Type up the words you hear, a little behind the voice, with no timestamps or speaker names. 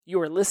You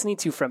are listening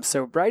to From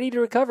Sobriety to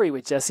Recovery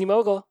with Jesse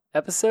Mogul,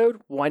 episode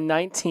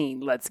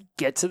 119. Let's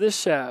get to the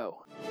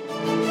show.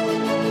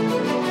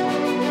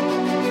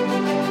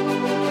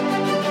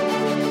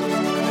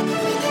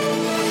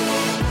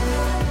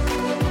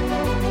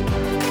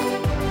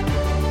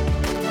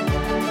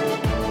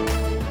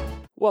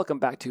 Welcome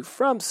back to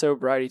From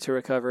Sobriety to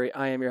Recovery.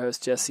 I am your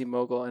host, Jesse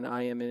Mogul, and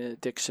I am in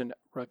addiction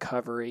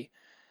recovery.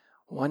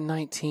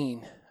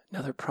 119,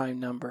 another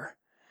prime number.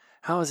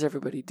 How is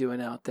everybody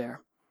doing out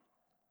there?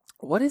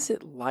 What is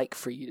it like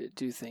for you to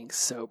do things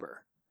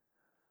sober?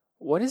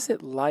 What is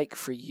it like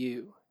for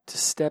you to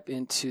step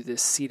into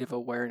this seat of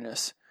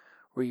awareness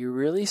where you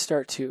really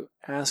start to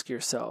ask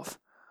yourself,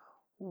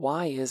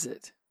 why is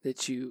it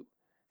that you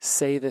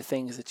say the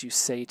things that you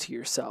say to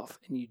yourself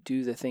and you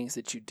do the things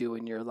that you do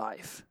in your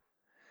life?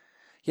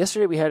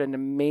 Yesterday, we had an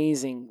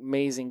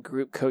amazing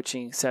group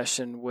coaching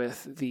session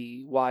with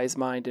the Wise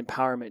Mind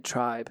Empowerment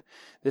Tribe.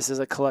 This is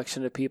a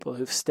collection of people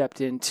who've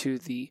stepped into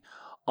the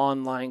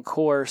online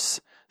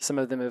course. Some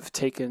of them have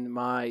taken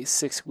my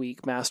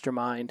 6-week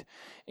mastermind,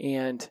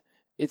 and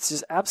it's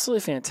just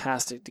absolutely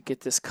fantastic to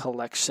get this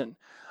collection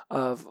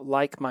of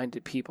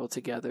like-minded people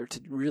together to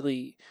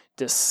really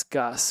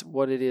discuss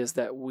what it is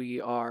that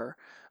we are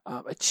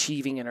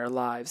achieving in our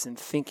lives and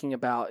thinking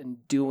about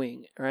and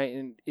doing, right?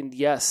 And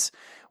yes,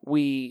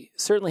 we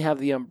certainly have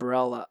the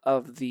umbrella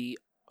of the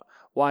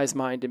Wise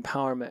Mind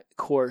Empowerment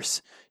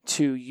course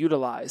to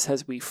utilize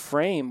as we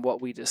frame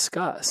what we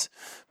discuss.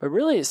 But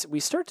really, we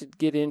start to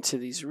get into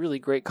these really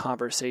great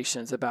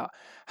conversations about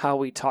how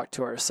we talk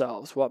to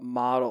ourselves, what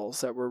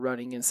models that we're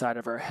running inside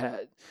of our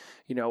head.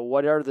 You know,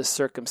 what are the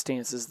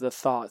circumstances, the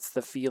thoughts,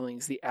 the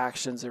feelings, the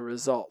actions and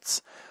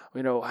results?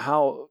 You know,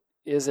 how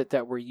is it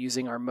that we're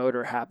using our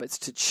motor habits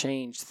to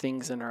change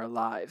things in our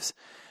lives?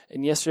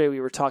 And yesterday we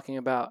were talking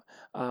about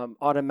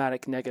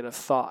automatic negative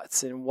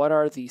thoughts and what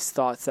are these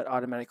thoughts that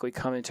automatically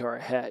come into our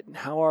head and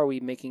how are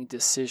we making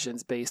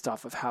decisions based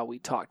off of how we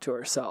talk to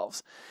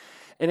ourselves.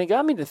 And it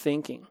got me to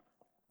thinking,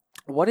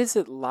 what is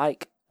it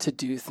like to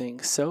do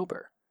things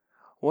sober?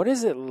 What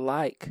is it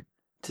like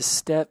to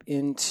step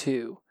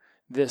into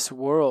this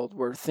world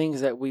where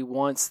things that we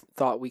once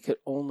thought we could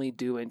only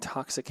do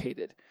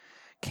intoxicated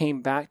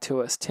came back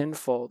to us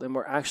tenfold and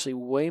were actually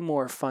way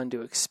more fun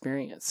to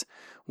experience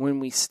when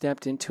we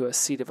stepped into a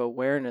seat of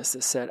awareness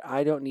that said,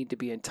 I don't need to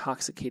be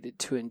intoxicated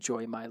to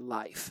enjoy my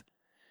life.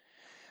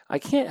 I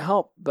can't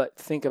help but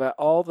think about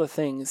all the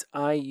things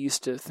I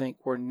used to think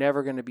were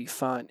never going to be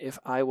fun if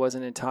I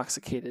wasn't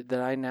intoxicated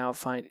that I now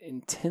find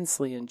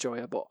intensely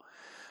enjoyable.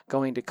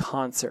 Going to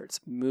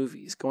concerts,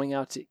 movies, going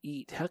out to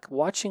eat, heck,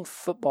 watching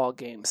football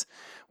games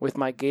with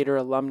my Gator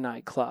Alumni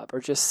Club, or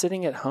just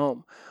sitting at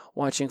home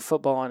watching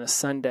football on a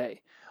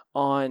Sunday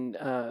on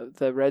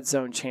the Red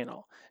Zone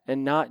channel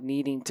and not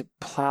needing to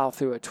plow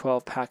through a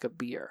 12-pack of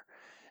beer.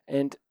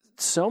 And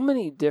so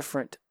many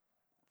different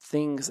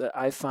things that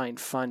I find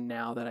fun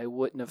now that I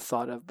wouldn't have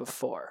thought of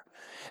before.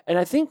 And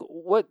I think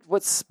what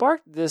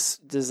sparked this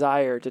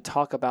desire to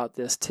talk about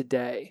this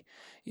today,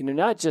 you know,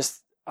 not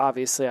just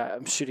obviously,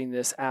 I'm shooting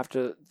this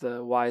after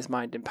the Wise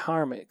Mind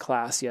Empowerment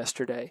class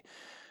yesterday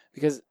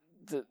because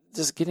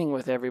just getting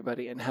with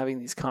everybody and having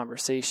these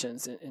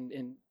conversations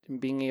and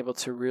being able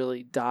to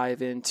really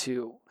dive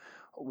into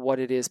what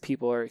it is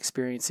people are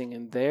experiencing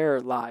in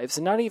their lives.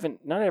 And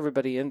not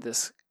everybody in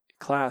this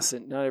class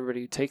and not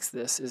everybody who takes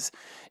this is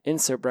in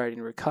sobriety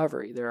and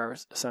recovery. There are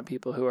some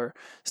people who are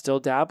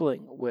still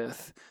dabbling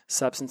with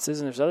substances,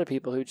 and there's other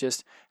people who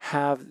just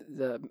have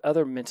the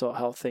other mental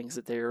health things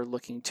that they are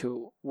looking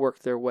to work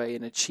their way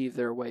and achieve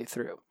their way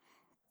through.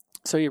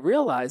 So you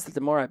realize that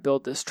the more I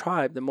build this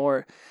tribe, the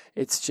more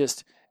it's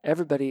just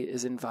everybody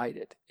is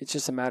invited. It's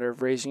just a matter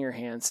of raising your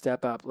hand,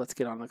 step up, let's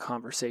get on the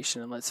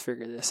conversation and let's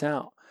figure this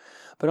out.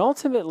 But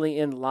ultimately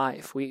in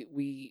life,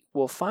 we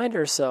will find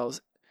ourselves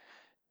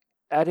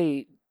at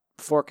a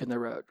fork in the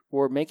road.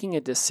 We're making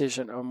a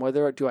decision on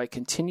whether do I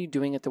continue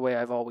doing it the way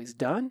I've always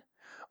done,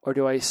 or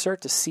do I start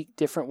to seek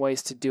different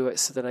ways to do it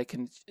so that I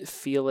can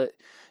feel it,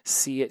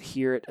 see it,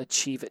 hear it,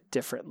 achieve it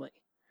differently.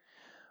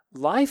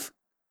 Life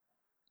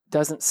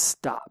doesn't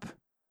stop.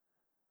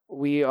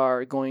 We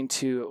are going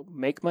to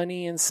make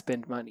money and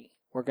spend money.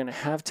 We're going to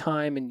have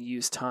time and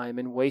use time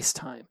and waste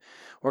time.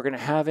 We're going to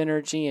have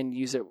energy and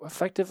use it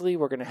effectively.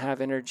 We're going to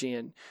have energy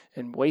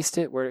and waste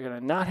it. We're going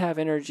to not have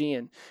energy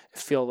and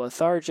feel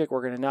lethargic.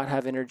 We're going to not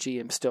have energy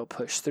and still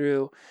push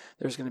through.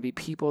 There's going to be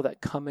people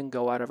that come and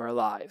go out of our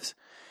lives.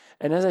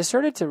 And as I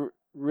started to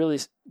really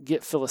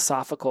get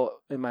philosophical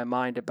in my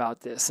mind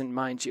about this, and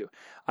mind you,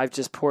 I've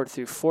just poured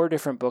through 4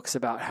 different books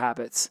about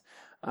habits,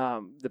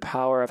 The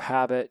Power of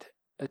Habit,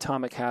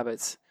 Atomic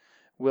Habits,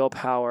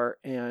 Willpower,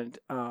 and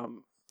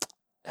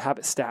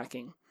habit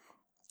stacking.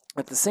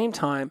 At the same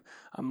time,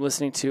 I'm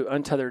listening to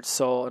Untethered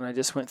Soul, and I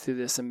just went through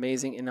this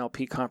amazing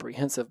NLP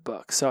comprehensive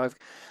book. So I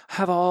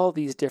have all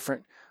these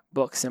different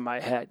books in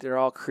my head. They're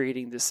all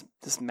creating this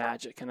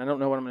magic, and I don't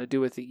know what I'm going to do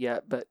with it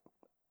yet, but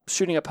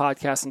shooting a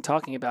podcast and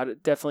talking about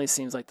it definitely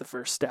seems like the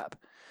first step.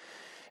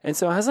 And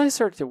so as I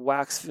start to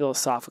wax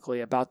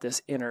philosophically about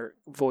this inner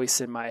voice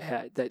in my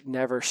head that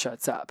never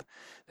shuts up,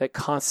 that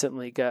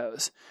constantly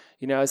goes,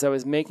 as I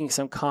was making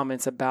some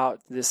comments about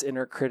this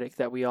inner critic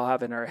that we all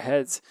have in our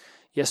heads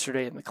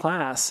yesterday in the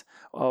class,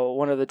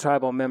 one of the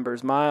tribal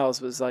members, Miles,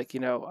 was like,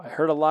 I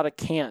heard a lot of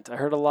can't. I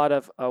heard a lot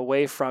of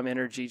away from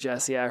energy,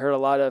 Jesse. I heard a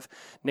lot of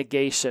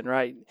negation,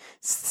 right?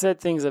 Said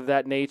things of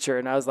that nature.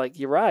 And I was like,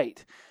 you're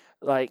right.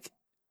 Like,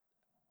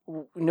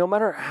 no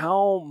matter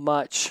how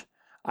much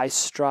I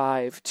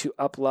strive to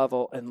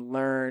up-level and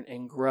learn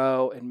and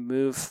grow and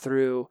move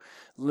through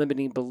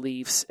limiting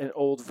beliefs and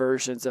old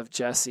versions of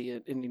Jesse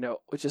and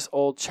just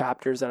old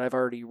chapters that I've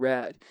already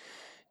read,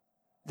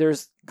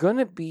 there's going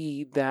to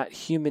be that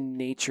human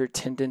nature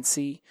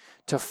tendency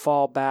to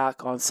fall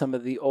back on some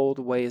of the old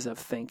ways of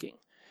thinking.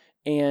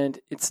 And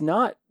it's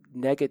not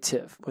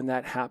negative when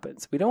that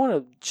happens. We don't want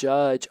to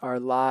judge our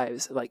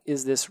lives like,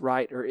 is this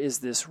right or is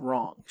this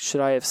wrong?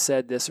 Should I have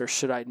said this or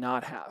should I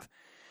not have?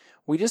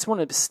 We just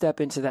want to step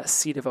into that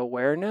seat of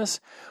awareness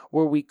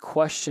where we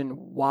question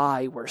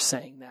why we're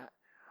saying that.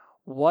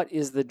 What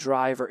is the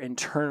driver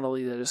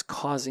internally that is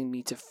causing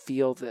me to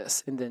feel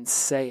this and then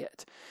say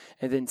it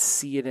and then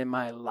see it in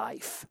my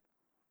life?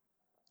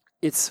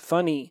 It's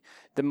funny,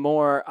 the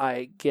more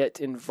I get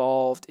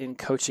involved in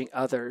coaching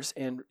others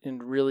and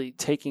really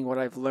taking what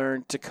I've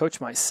learned to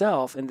coach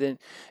myself and then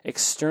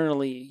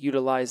externally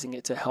utilizing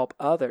it to help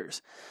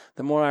others,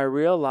 the more I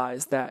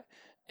realize that,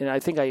 and I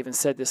think I even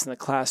said this in the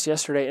class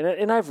yesterday,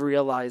 and I've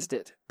realized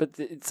it, but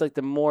it's like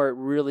the more it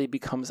really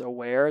becomes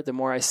aware, the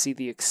more I see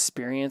the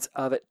experience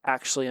of it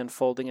actually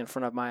unfolding in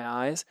front of my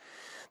eyes,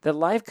 that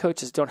life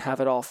coaches don't have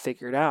it all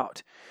figured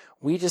out.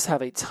 We just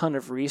have a ton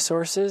of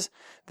resources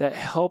that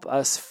help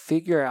us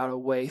figure out a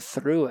way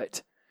through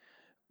it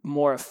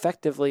more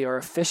effectively or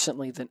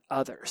efficiently than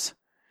others.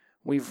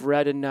 We've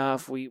read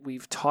enough,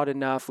 we've taught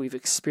enough, we've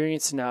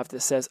experienced enough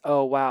that says,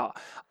 oh, wow,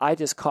 I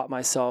just caught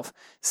myself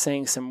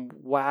saying some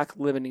whack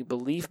limiting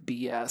belief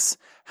BS.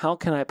 How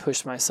can I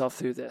push myself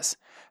through this?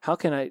 How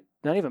can I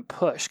not even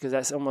push, because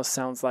that almost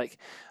sounds like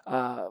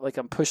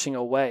I'm pushing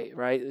away,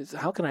 right?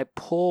 How can I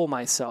pull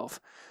myself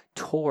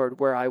toward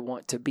where I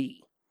want to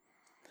be?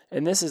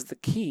 And this is the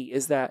key,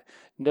 is that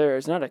there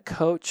is not a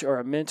coach or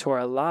a mentor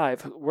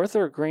alive, worth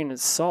their grain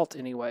of salt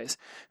anyways,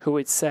 who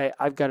would say,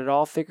 I've got it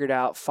all figured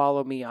out,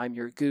 follow me, I'm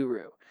your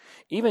guru.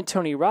 Even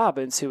Tony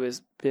Robbins, who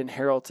has been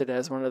heralded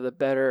as one of the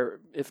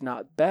better, if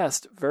not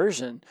best,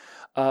 version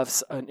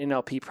of an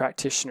NLP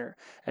practitioner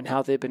and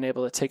how they've been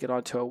able to take it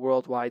onto a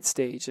worldwide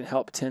stage and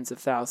help tens of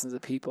thousands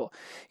of people.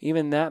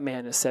 Even that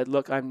man has said,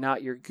 look, I'm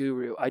not your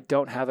guru. I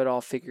don't have it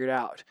all figured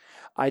out.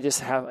 I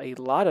just have a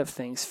lot of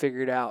things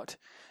figured out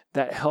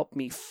that help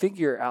me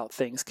figure out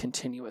things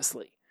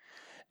continuously.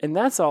 And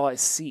that's all I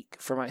seek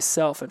for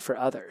myself and for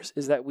others,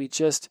 is that we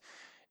just,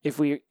 if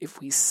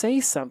we say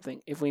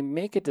something, if we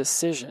make a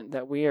decision,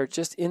 that we are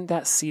just in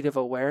that seat of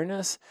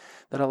awareness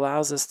that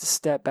allows us to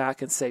step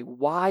back and say,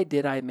 why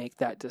did I make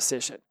that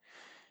decision?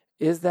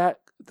 Is that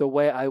the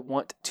way I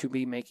want to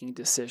be making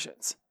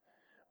decisions?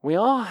 We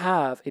all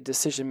have a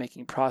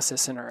decision-making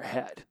process in our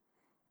head.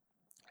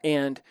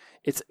 And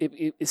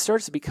it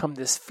starts to become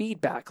this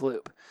feedback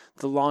loop.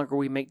 The longer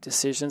we make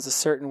decisions a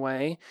certain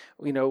way,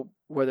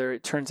 whether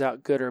it turns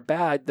out good or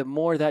bad, the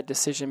more that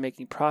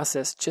decision-making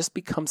process just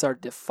becomes our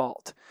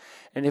default.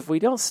 And if we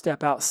don't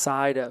step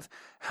outside of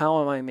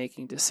how am I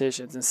making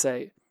decisions and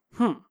say,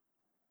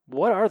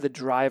 what are the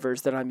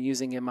drivers that I'm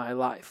using in my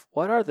life?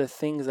 What are the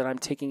things that I'm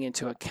taking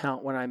into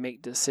account when I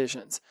make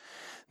decisions?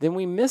 Then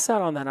we miss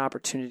out on that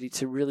opportunity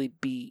to really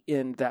be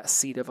in that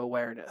seat of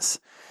awareness.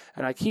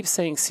 And I keep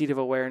saying seat of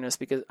awareness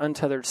because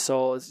Untethered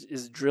Soul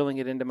is drilling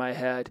it into my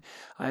head.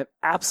 I'm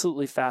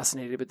absolutely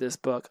fascinated with this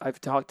book. I've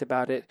talked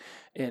about it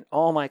in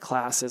all my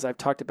classes. I've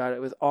talked about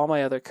it with all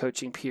my other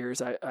coaching peers.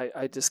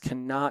 I just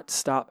cannot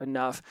stop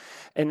enough.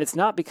 And it's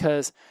not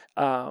because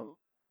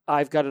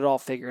I've got it all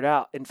figured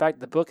out. In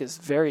fact, the book is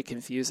very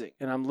confusing,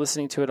 and I'm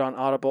listening to it on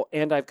Audible,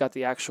 and I've got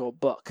the actual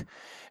book.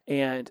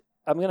 And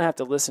I'm going to have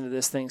to listen to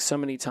this thing so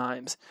many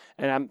times,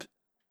 and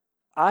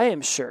I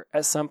am sure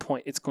at some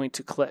point it's going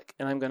to click,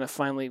 and I'm going to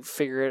finally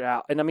figure it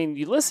out. And I mean,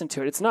 you listen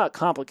to it, it's not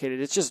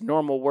complicated. It's just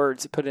normal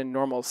words put in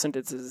normal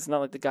sentences. It's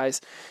not like the guy's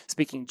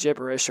speaking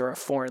gibberish or a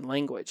foreign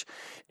language.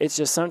 It's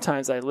just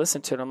sometimes I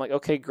listen to it, I'm like,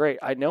 okay, great,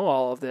 I know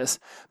all of this,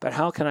 but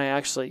how can I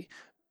actually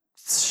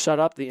shut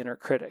up the inner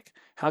critic?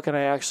 How can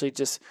I actually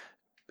just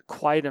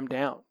quiet him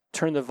down?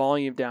 Turn the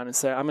volume down and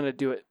say, I'm going to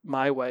do it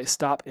my way.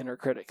 Stop inner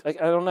critic.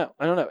 Like, I don't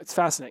know. It's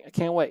fascinating.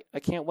 I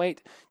can't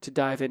wait to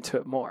dive into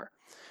it more.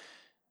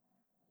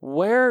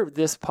 Where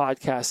this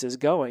podcast is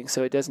going,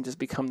 so it doesn't just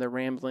become the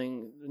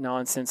rambling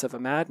nonsense of a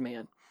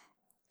madman,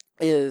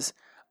 is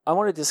I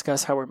want to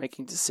discuss how we're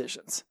making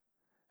decisions.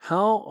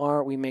 How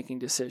are we making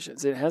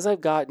decisions? And as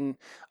I've gotten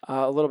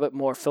a little bit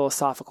more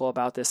philosophical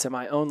about this in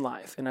my own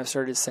life, and I've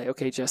started to say,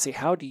 okay, Jesse,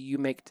 how do you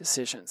make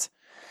decisions?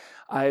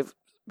 I've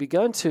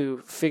begun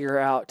to figure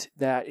out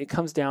that it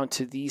comes down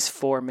to these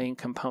four main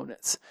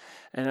components.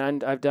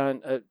 And I've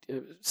done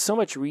so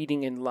much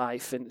reading in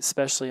life, and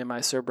especially in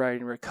my sobriety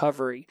and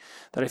recovery,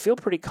 that I feel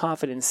pretty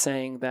confident in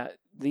saying that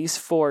these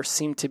four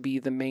seem to be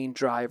the main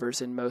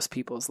drivers in most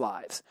people's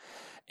lives.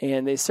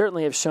 And they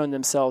certainly have shown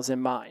themselves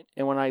in mine.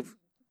 And when I've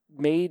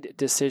made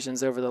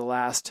decisions over the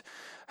last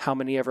how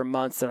many ever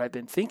months that I've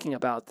been thinking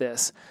about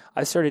this,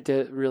 I started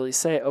to really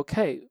say,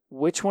 okay,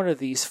 which one of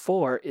these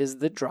four is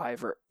the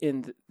driver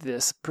in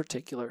this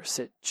particular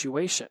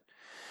situation?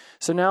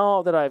 So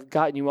now that I've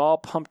gotten you all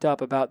pumped up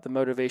about the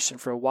motivation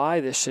for why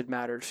this should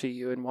matter to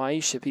you and why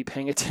you should be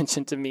paying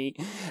attention to me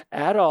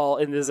at all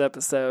in this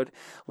episode,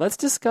 let's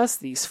discuss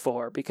these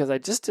four, because I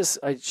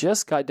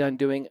just got done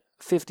doing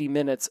 50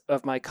 minutes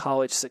of my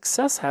College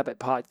Success Habit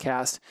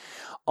podcast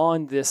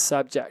on this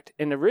subject.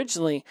 And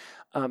originally,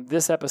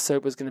 this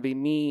episode was going to be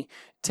me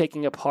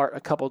taking apart a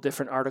couple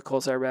different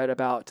articles I read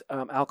about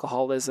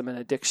alcoholism and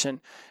addiction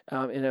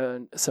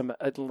in some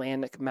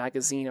Atlantic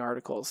magazine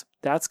articles.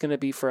 That's going to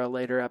be for a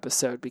later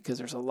episode because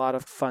there's a lot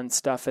of fun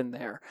stuff in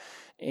there,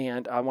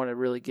 and I want to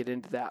really get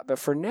into that. But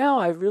for now,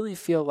 I really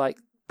feel like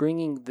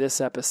bringing this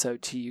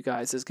episode to you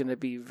guys is going to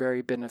be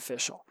very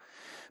beneficial.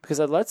 Because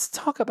let's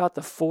talk about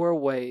the four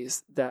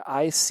ways that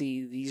I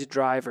see these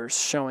drivers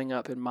showing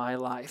up in my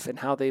life and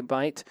how they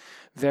might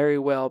very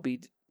well be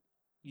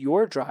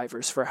your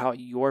drivers for how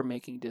you're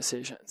making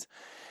decisions.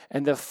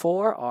 And the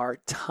four are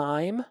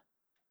time,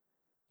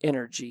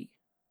 energy,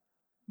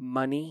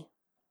 money,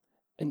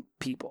 and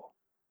people.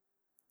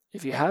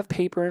 If you have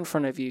paper in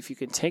front of you, if you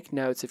can take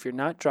notes, if you're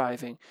not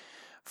driving,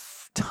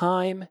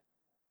 time,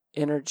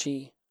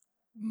 energy,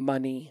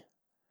 money,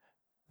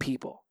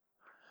 people.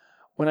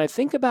 When I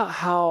think about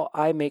how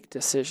I make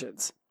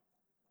decisions,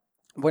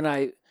 when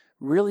I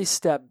really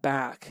step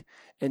back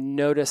and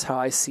notice how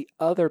I see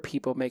other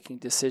people making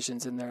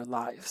decisions in their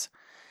lives,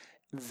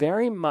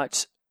 very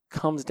much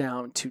comes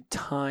down to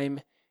time,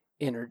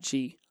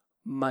 energy,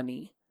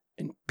 money,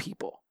 and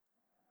people.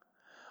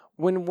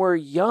 When we're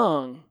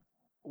young,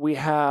 we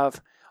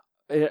have,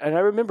 and I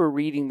remember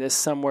reading this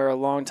somewhere a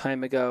long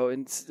time ago,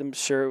 and I'm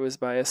sure it was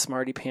by a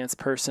smarty pants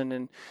person,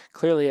 and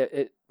clearly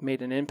it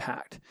made an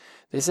impact.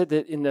 They said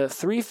that in the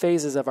three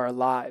phases of our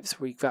lives,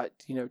 we've got,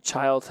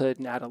 childhood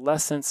and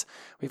adolescence,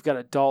 we've got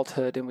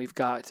adulthood, and we've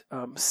got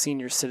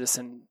senior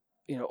citizen,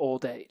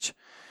 old age.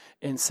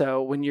 And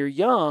so when you're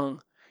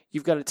young,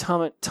 you've got a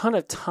ton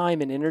of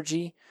time and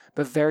energy,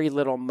 but very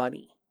little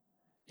money.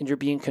 And you're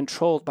being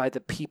controlled by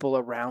the people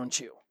around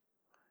you.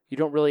 You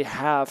don't really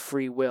have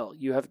free will.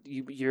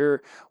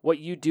 What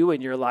you do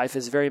in your life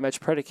is very much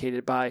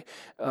predicated by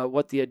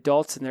what the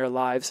adults in their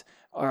lives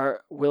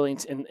are willing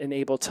to, and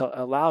able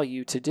to allow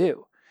you to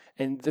do.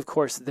 And of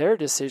course, their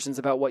decisions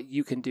about what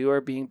you can do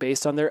are being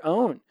based on their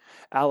own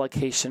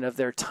allocation of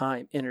their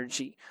time,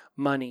 energy,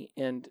 money,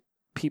 and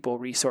people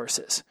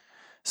resources.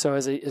 So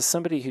as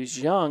somebody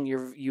who's young,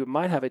 you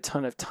might have a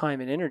ton of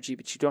time and energy,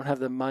 but you don't have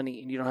the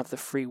money and you don't have the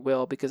free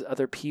will because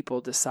other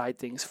people decide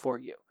things for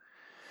you.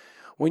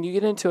 When you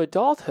get into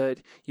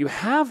adulthood, you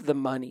have the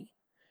money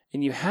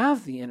and you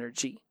have the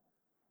energy,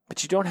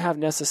 but you don't have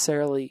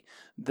necessarily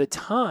the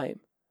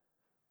time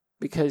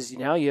because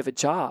now you have a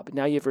job,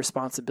 now you have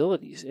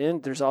responsibilities,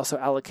 and there's also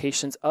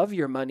allocations of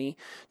your money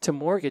to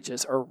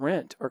mortgages or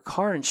rent or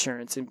car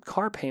insurance and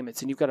car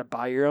payments, and you've got to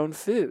buy your own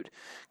food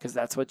because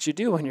that's what you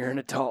do when you're an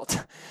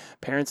adult.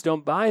 Parents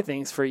don't buy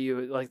things for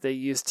you like they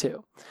used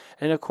to.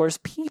 And of course,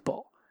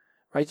 people.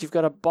 Right? You've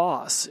got a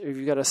boss, or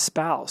you've got a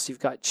spouse, you've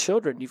got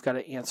children you've got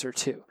to answer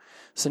to.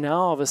 So now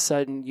all of a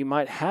sudden you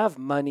might have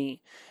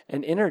money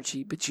and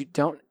energy, but you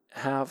don't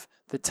have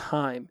the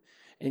time.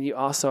 And you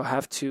also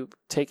have to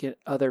take in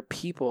other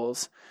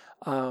people's,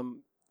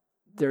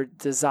 their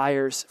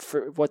desires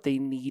for what they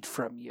need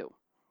from you.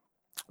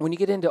 When you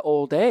get into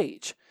old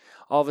age,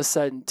 all of a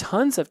sudden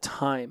tons of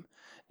time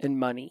and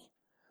money,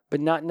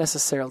 but not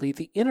necessarily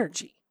the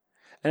energy.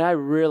 And I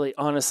really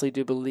honestly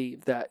do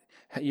believe that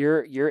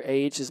your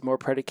age is more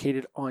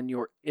predicated on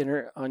your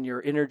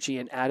energy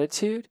and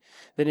attitude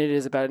than it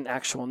is about an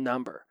actual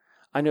number.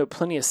 I know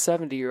plenty of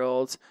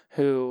 70-year-olds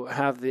who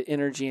have the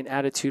energy and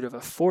attitude of a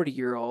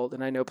 40-year-old,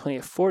 and I know plenty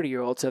of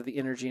 40-year-olds who have the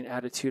energy and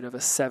attitude of a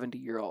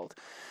 70-year-old.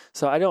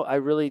 So I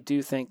really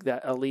do think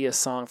that Aaliyah's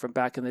song from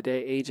back in the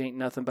day, "Age Ain't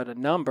Nothing But a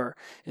Number,"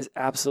 is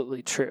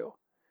absolutely true.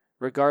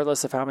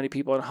 Regardless of how many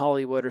people in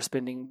Hollywood are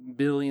spending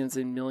billions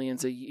and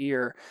millions a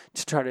year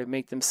to try to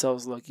make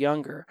themselves look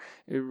younger,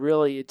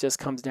 it just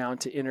comes down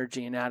to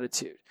energy and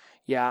attitude.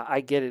 Yeah,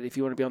 I get it. If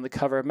you want to be on the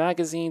cover of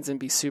magazines and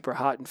be super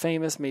hot and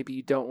famous, maybe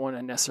you don't want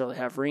to necessarily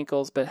have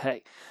wrinkles, but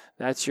hey,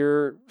 that's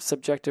your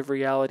subjective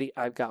reality.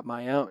 I've got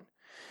my own.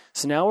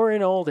 So now we're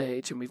in old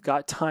age and we've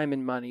got time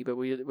and money, but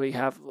we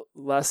have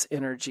less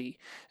energy.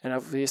 And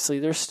obviously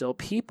there's still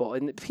people.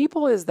 And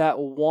people is that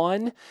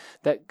one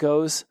that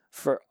goes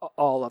for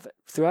all of it.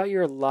 Throughout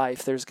your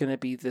life, there's going to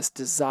be this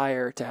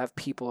desire to have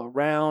people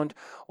around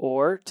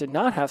or to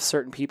not have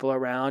certain people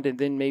around. And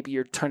then maybe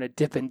you're trying to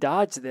dip and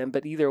dodge them.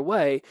 But either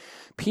way,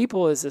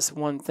 people is this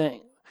one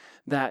thing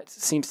that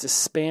seems to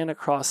span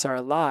across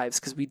our lives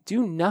because we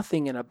do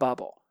nothing in a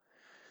bubble.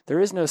 There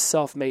is no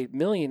self-made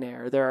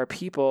millionaire. There are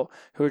people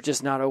who are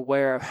just not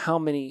aware of how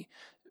many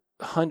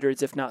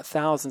hundreds, if not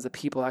thousands, of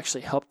people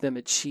actually help them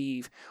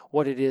achieve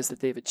what it is that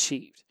they've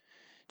achieved.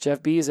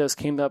 Jeff Bezos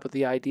came up with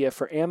the idea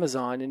for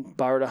Amazon and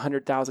borrowed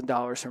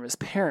 $100,000 from his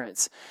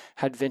parents,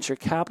 had venture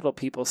capital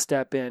people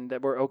step in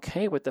that were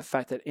okay with the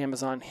fact that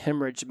Amazon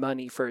hemorrhaged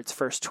money for its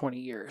first 20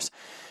 years.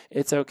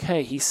 It's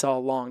okay. He saw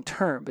long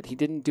term, but he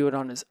didn't do it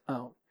on his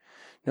own.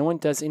 No one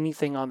does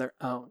anything on their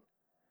own.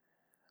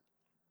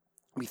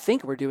 We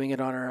think we're doing it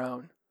on our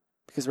own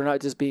because we're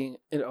not just being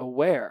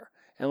aware.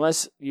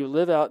 Unless you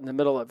live out in the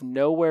middle of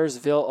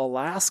Nowheresville,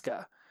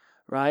 Alaska,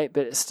 right?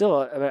 But it's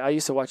still, I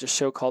used to watch a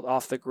show called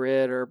Off the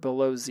Grid or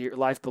Below Zero,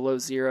 Life Below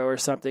Zero or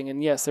something.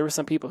 And yes, there were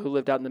some people who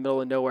lived out in the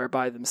middle of nowhere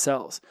by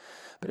themselves.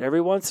 But every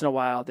once in a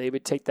while, they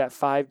would take that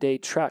 5-day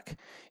trek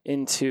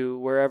into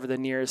wherever the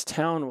nearest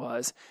town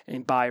was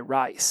and buy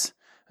rice.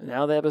 And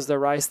now that was the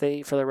rice they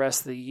ate for the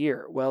rest of the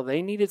year. Well,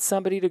 they needed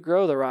somebody to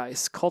grow the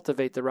rice,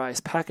 cultivate the rice,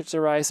 package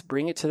the rice,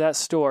 bring it to that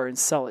store and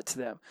sell it to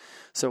them.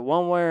 So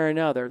one way or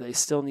another, they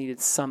still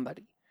needed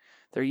somebody.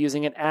 They're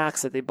using an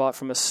axe that they bought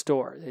from a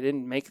store. They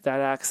didn't make that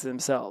axe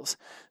themselves.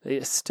 They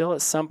still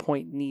at some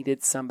point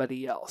needed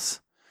somebody else.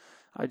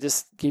 I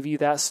just give you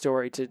that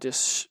story to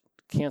just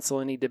cancel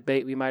any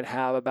debate we might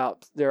have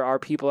about there are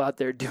people out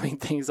there doing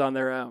things on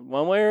their own.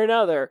 One way or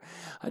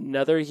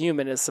another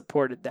human has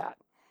supported that.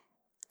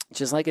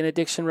 Just like in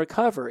addiction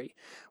recovery,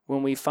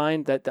 when we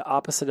find that the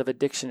opposite of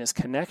addiction is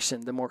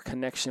connection, the more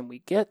connection we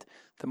get,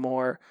 the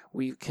more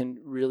we can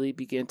really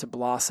begin to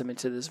blossom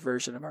into this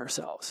version of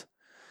ourselves.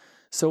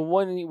 So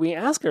when we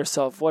ask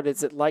ourselves, what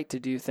is it like to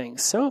do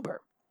things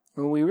sober?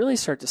 When we really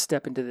start to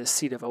step into this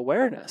seat of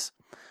awareness,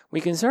 we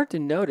can start to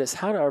notice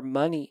how our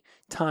money,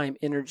 time,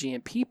 energy,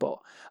 and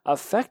people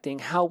affecting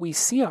how we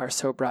see our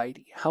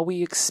sobriety, how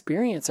we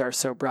experience our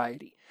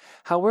sobriety,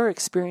 how we're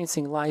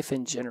experiencing life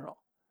in general.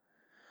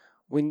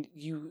 When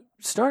you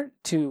start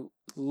to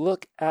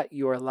look at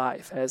your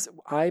life as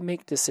I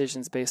make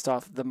decisions based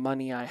off the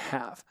money I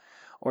have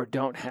or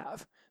don't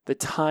have, the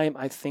time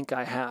I think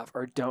I have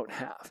or don't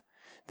have,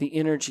 the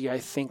energy I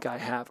think I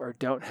have or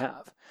don't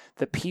have,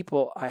 the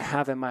people I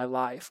have in my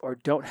life or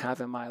don't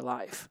have in my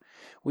life,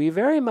 we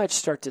very much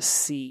start to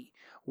see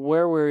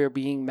where we're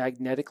being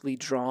magnetically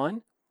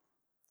drawn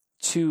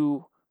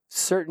to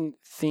certain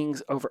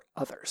things over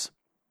others.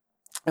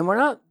 And we're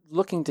not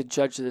looking to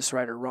judge this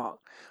right or wrong.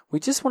 We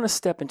just want to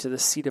step into the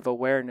seat of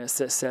awareness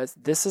that says,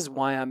 this is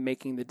why I'm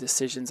making the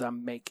decisions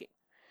I'm making.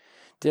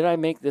 Did I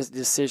make this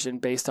decision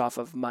based off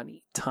of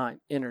money,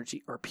 time,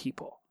 energy, or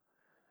people?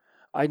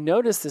 I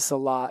notice this a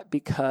lot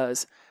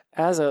because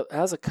as a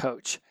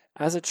coach,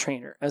 as a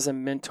trainer, as a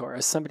mentor,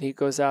 as somebody who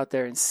goes out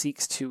there and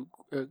seeks to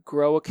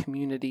grow a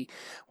community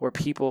where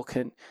people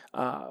can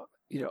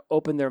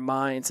open their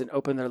minds and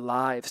open their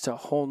lives to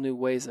whole new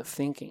ways of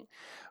thinking,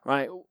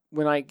 right?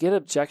 When I get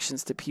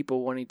objections to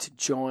people wanting to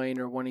join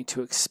or wanting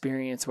to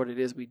experience what it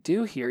is we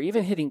do here,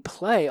 even hitting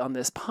play on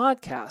this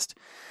podcast,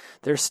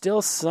 there's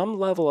still some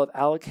level of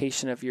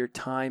allocation of your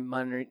time,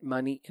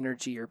 money,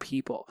 energy, or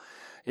people.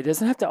 It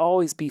doesn't have to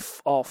always be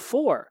all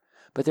four,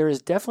 but there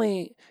is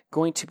definitely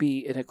going to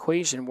be an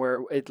equation where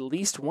at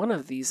least one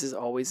of these is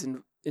always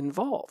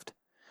involved.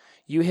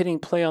 You hitting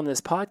play on this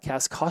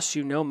podcast costs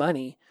you no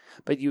money,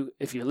 but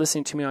if you're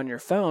listening to me on your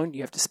phone,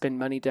 you have to spend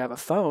money to have a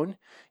phone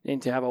and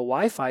to have a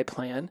Wi-Fi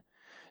plan.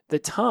 The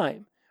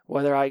time,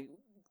 whether I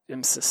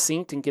am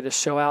succinct and get a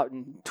show out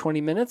in 20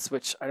 minutes,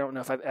 which I don't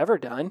know if I've ever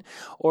done,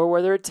 or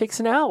whether it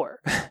takes an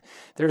hour.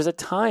 There's a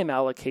time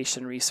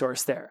allocation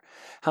resource there.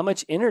 How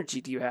much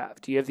energy do you have?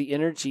 Do you have the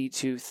energy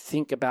to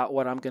think about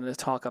what I'm going to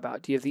talk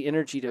about? Do you have the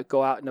energy to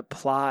go out and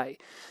apply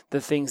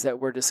the things that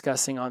we're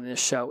discussing on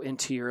this show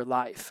into your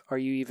life? Are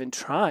you even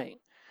trying?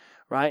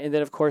 Right? And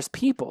then, of course,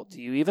 people. Do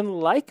you even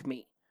like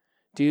me?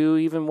 Do you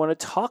even want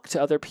to talk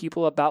to other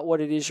people about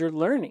what it is you're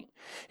learning?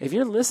 If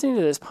you're listening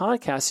to this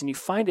podcast and you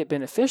find it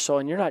beneficial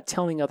and you're not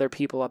telling other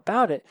people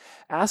about it,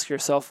 ask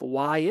yourself,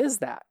 why is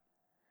that?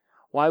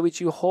 Why would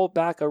you hold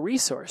back a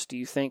resource? Do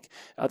you think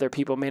other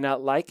people may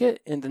not like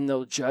it and then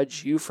they'll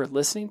judge you for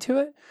listening to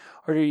it?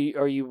 Or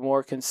are you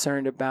more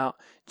concerned about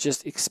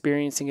just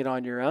experiencing it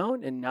on your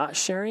own and not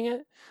sharing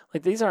it?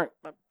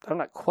 I'm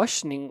not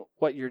questioning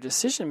what your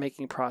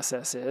decision-making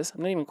process is.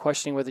 I'm not even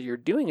questioning whether you're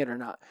doing it or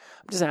not.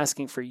 I'm just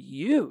asking for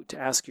you to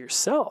ask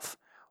yourself,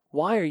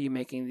 why are you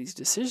making these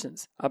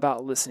decisions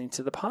about listening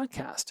to the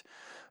podcast?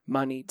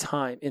 Money,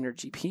 time,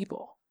 energy,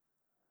 people.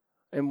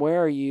 And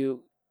where are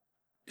you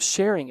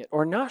sharing it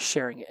or not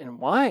sharing it? And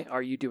why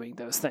are you doing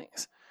those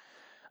things?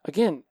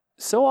 Again,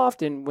 so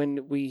often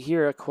when we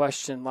hear a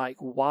question like,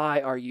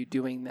 why are you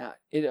doing that?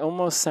 It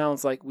almost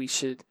sounds like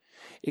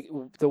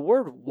the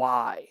word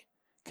why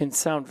can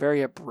sound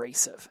very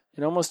abrasive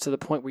and almost to the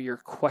point where you're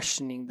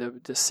questioning the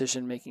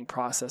decision-making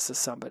process of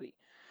somebody.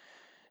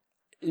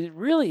 It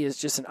really is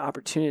just an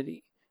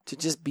opportunity to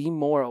just be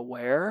more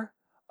aware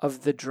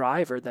of the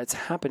driver that's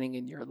happening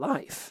in your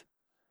life.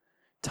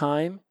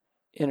 Time,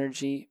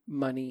 energy,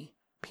 money,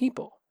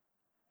 people.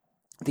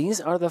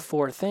 These are the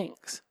 4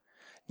 things.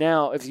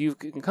 Now, if you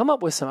can come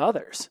up with some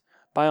others,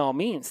 by all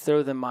means,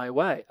 throw them my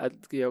way.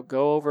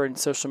 Go over in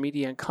social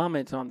media and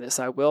comment on this.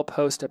 I will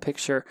post a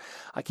picture.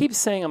 I keep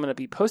saying I'm going to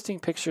be posting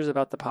pictures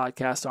about the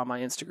podcast on my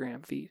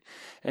Instagram feed.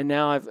 And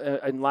now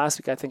and last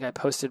week I think I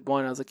posted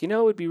one. I was like, it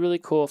would be really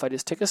cool if I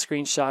just took a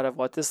screenshot of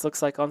what this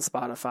looks like on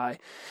Spotify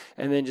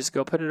and then just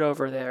go put it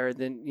over there. And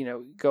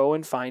then, go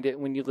and find it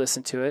when you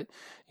listen to it.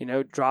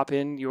 Drop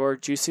in your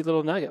juicy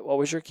little nugget. What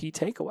was your key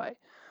takeaway?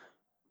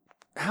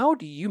 How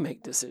do you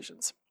make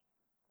decisions?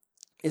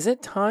 Is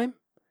it time?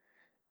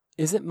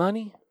 Is it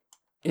money?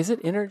 Is it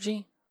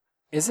energy?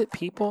 Is it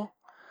people?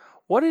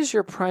 What is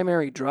your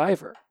primary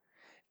driver?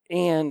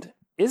 And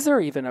is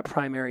there even a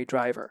primary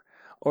driver?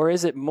 Or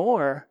is it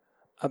more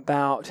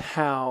about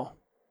how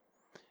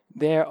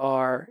there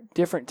are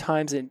different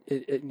times in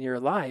your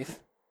life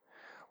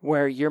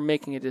where you're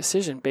making a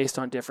decision based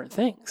on different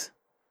things?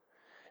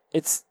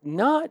 It's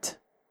not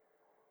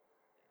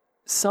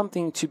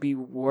something to be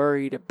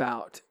worried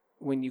about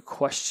when you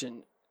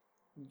question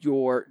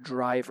your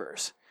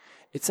drivers.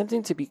 It's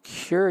something to be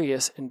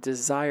curious and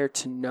desire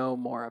to know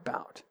more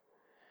about.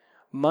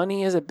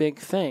 Money is a big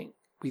thing.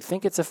 We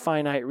think it's a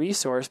finite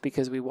resource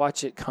because we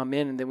watch it come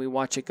in and then we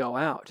watch it go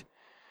out.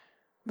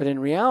 But in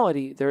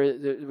reality,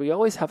 we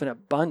always have an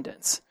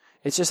abundance.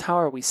 It's just how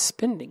are we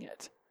spending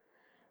it,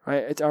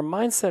 right? It's our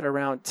mindset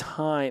around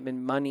time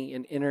and money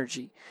and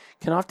energy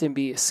can often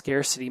be a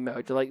scarcity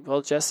mode. You're like,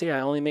 well, Jesse, I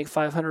only make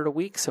 $500 a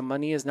week, so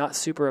money is not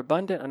super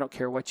abundant. I don't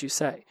care what you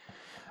say.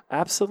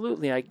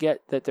 Absolutely, I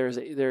get that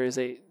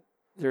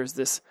there's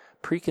this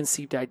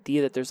preconceived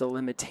idea that there's a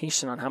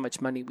limitation on how much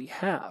money we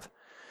have.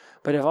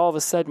 But if all of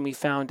a sudden we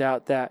found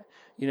out that,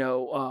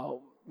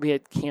 we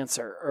had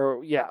cancer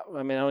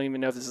I don't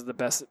even know if this is the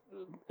best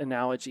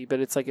analogy,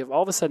 but it's like if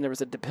all of a sudden there was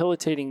a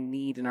debilitating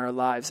need in our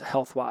lives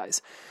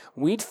health-wise,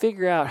 we'd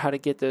figure out how to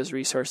get those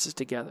resources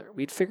together.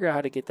 We'd figure out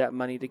how to get that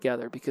money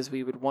together because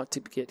we would want to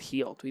get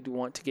healed. We'd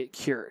want to get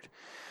cured.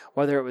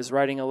 Whether it was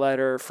writing a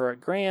letter for a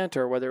grant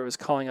or whether it was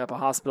calling up a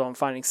hospital and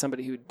finding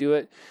somebody who would do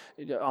it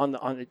on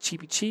the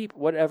cheap,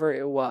 whatever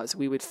it was,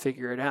 we would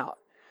figure it out.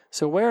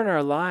 So where in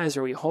our lives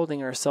are we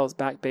holding ourselves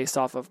back based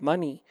off of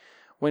money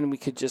when we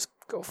could just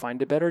go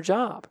find a better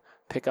job,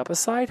 pick up a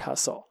side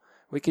hustle?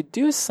 We could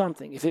do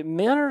something. If it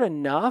mattered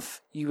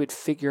enough, you would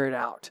figure it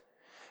out.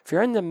 If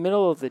you're in the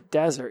middle of the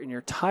desert and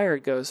your tire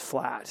goes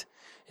flat,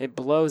 it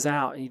blows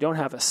out and you don't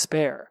have a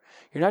spare,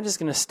 you're not just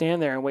going to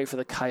stand there and wait for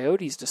the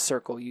coyotes to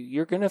circle you.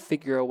 You're going to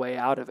figure a way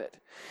out of it.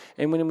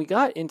 And when we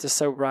got into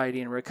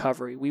sobriety and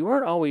recovery, we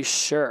weren't always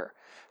sure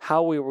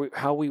how we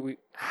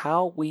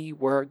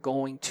were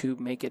going to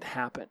make it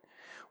happen.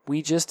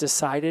 We just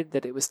decided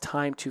that it was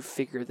time to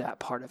figure that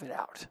part of it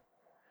out.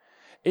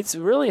 It's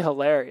really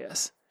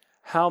hilarious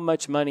how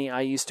much money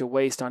I used to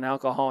waste on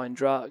alcohol and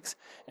drugs.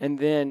 And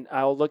then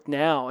I'll look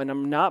now and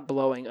I'm not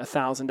blowing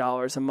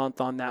 $1,000 a month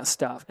on that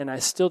stuff. And I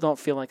still don't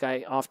feel like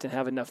I often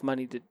have enough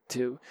money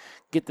to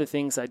get the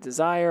things I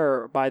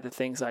desire or buy the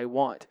things I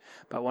want.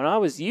 But when I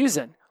was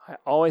using, I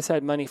always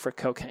had money for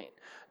cocaine.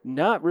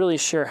 Not really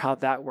sure how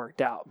that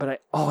worked out, but I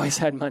always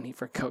had money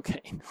for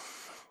cocaine.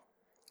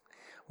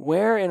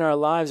 Where in our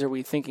lives are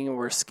we thinking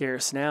we're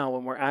scarce now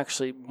when we're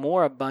actually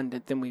more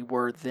abundant than we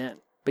were then?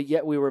 But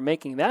yet we were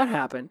making that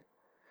happen.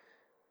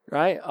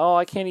 Right? Oh,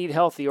 I can't eat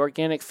healthy.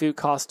 Organic food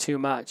costs too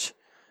much.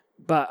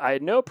 But I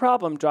had no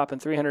problem dropping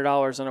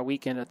 $300 on a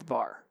weekend at the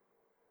bar.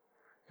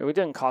 It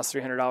didn't cost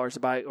 $300 to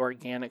buy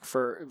organic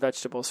for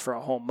vegetables for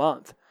a whole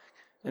month.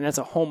 And that's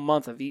a whole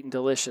month of eating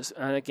delicious.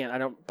 And again, I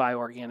don't buy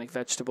organic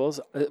vegetables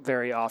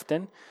very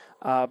often.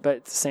 But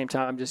at the same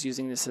time, I'm just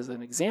using this as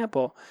an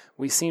example.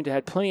 We seem to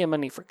have plenty of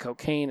money for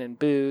cocaine and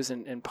booze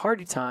and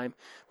party time,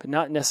 but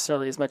not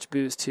necessarily as much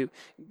booze to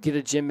get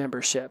a gym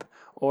membership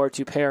or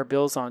to pay our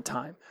bills on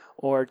time,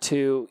 or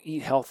to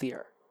eat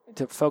healthier,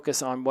 to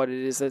focus on what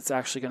it is that's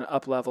actually going to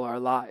up-level our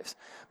lives.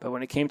 But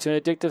when it came to an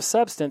addictive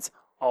substance,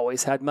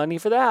 always had money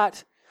for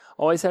that.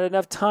 Always had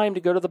enough time to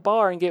go to the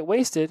bar and get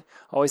wasted.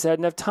 Always had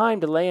enough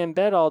time to lay in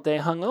bed all day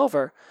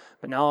hungover.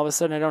 But now all of a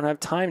sudden I don't have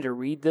time to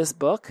read this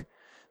book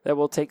that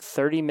will take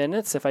 30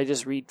 minutes if I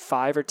just read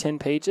 5 or 10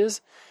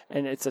 pages,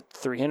 and it's a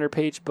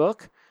 300-page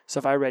book. So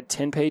if I read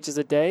 10 pages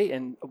a day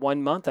in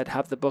 1 month, I'd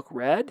have the book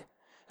read.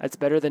 That's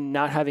better than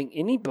not having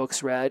any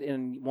books read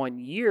in 1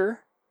 year.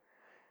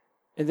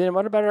 And then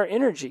what about our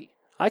energy?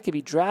 I could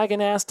be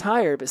dragging-ass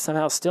tired, but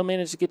somehow still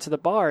manage to get to the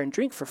bar and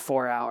drink for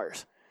 4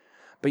 hours.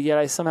 But yet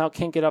I somehow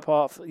can't get up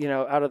out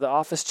of the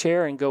office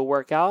chair and go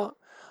work out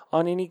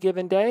on any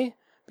given day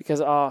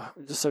because, I'm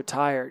just so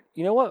tired.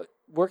 You know what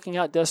working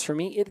out does for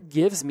me? It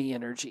gives me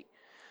energy.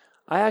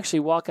 I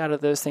actually walk out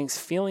of those things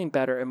feeling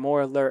better and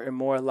more alert and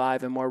more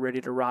alive and more ready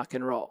to rock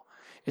and roll.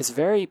 It's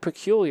very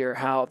peculiar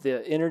how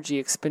the energy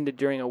expended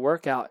during a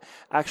workout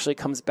actually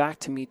comes back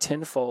to me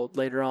tenfold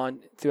later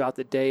on throughout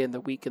the day and the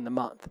week and the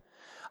month.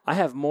 I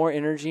have more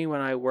energy when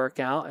I work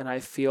out and I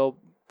feel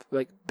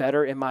like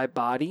better in my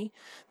body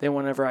than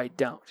whenever I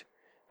don't.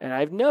 And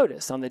I've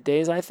noticed on the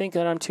days I think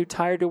that I'm too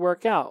tired to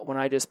work out, when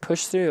I just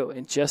push through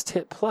and just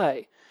hit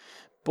play,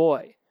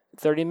 boy,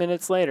 30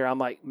 minutes later, I'm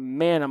like,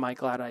 man, am I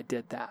glad I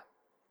did that.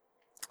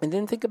 And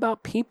then think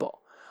about people.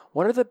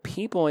 What are the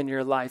people in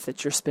your life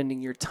that you're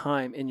spending your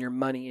time and your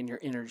money and your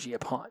energy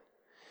upon?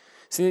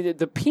 See,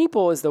 the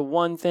people is the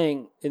one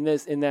thing in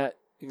that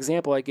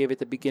example I gave at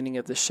the beginning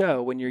of the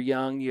show. When you're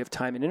young, you have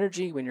time and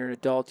energy. When you're an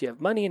adult, you have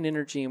money and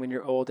energy. And when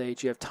you're old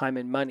age, you have time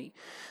and money.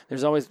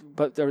 There's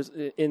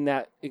in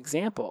that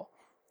example,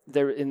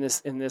 in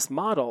this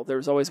model, there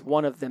was always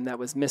one of them that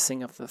was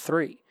missing of the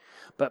three.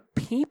 But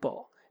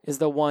people is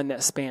the one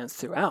that spans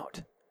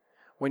throughout.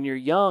 When you're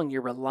young,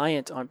 you're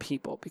reliant on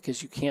people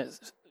because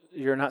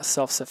you're not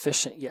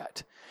self-sufficient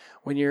yet.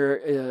 When you're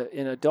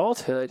in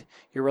adulthood,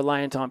 you're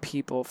reliant on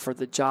people for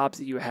the jobs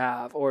that you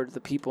have or the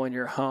people in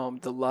your home,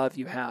 the love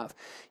you have.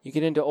 You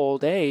get into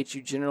old age,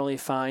 you generally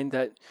find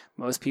that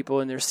most people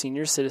in their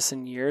senior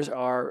citizen years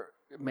are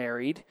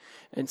married,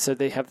 and so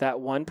they have that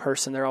one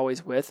person they're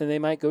always with, and they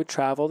might go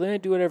travel, they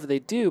do whatever they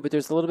do, but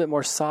there's a little bit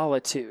more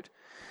solitude.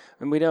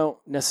 And we don't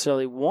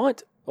necessarily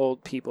want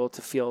old people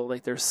to feel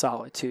like there's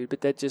solitude,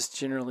 but that just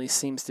generally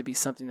seems to be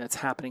something that's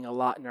happening a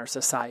lot in our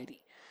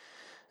society,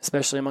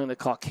 especially among the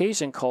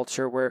Caucasian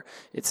culture, where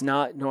it's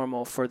not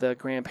normal for the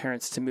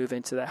grandparents to move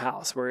into the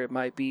house, where it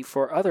might be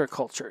for other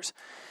cultures.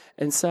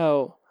 And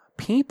so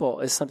people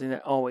is something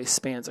that always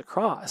spans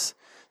across.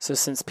 So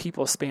since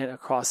people span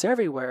across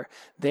everywhere,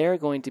 they're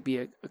going to be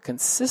a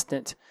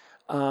consistent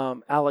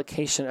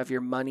allocation of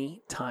your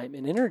money, time,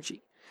 and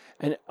energy.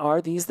 And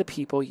are these the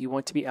people you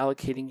want to be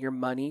allocating your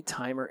money,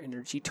 time, or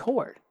energy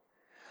toward?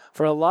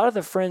 For a lot of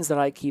the friends that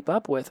I keep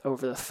up with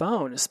over the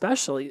phone,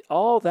 especially,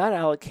 all that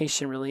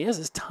allocation really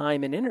is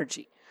time and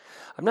energy.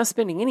 I'm not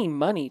spending any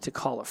money to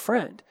call a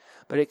friend,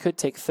 but it could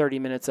take 30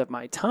 minutes of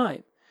my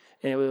time.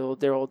 And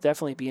there will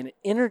definitely be an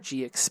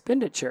energy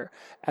expenditure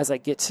as I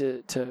get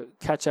to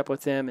catch up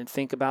with them and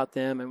think about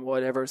them and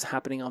whatever's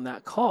happening on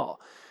that call,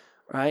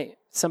 right?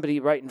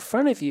 Somebody right in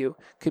front of you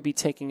could be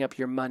taking up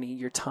your money,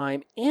 your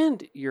time,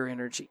 and your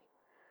energy.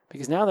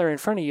 Because now they're in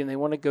front of you and they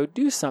want to go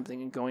do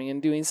something, and going and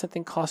doing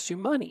something costs you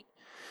money.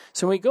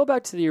 So when we go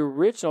back to the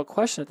original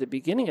question at the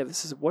beginning of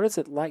this, is what is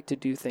it like to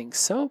do things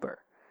sober?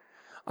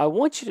 I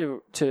want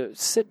you to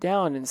sit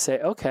down and say,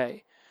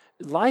 okay,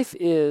 life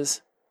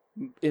is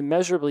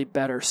immeasurably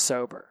better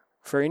sober.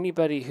 For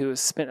anybody who has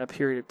spent a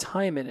period of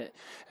time in it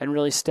and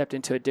really stepped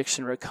into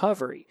addiction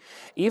recovery,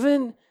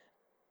 even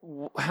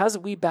as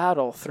we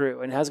battle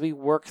through and as we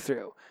work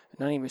through,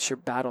 I'm not even sure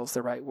battle is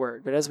the right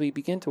word, but as we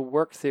begin to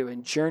work through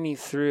and journey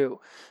through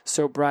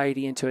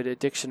sobriety into an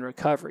addiction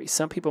recovery,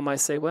 some people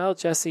might say, well,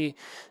 Jesse,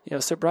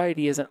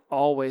 sobriety isn't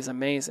always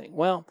amazing.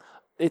 Well,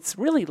 it's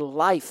really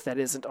life that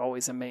isn't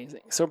always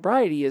amazing.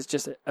 Sobriety is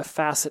just a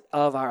facet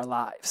of our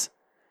lives.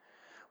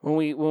 When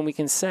we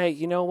can say,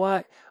 you know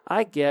what,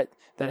 I get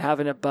that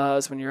having a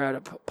buzz when you're at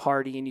a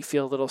party and you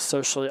feel a little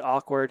socially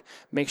awkward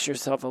makes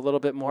yourself a little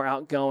bit more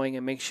outgoing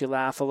and makes you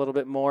laugh a little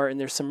bit more. And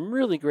there's some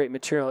really great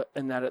material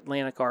in that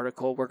Atlantic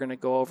article we're going to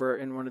go over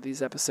in one of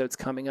these episodes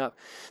coming up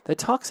that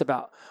talks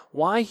about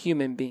why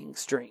human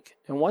beings drink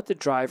and what the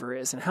driver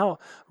is, and how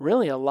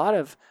really a lot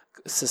of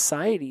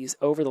societies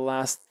over the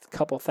last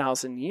couple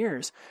thousand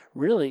years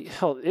really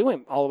it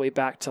went all the way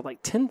back to like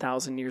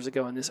 10,000 years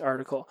ago in this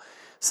article.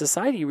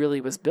 Society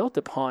really was built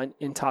upon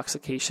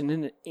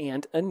intoxication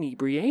and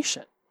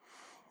inebriation.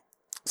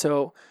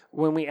 So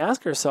when we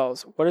ask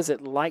ourselves, what is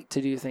it like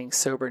to do things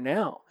sober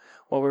now?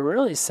 What we're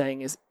really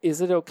saying is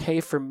it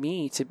okay for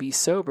me to be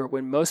sober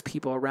when most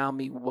people around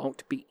me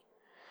won't be?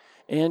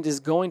 And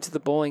is going to the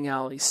bowling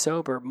alley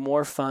sober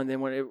more fun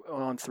than when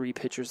on 3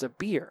 pitchers of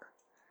beer?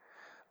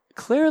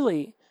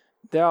 Clearly,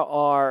 there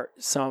are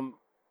some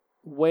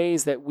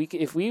ways that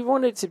if we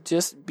wanted to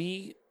just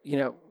be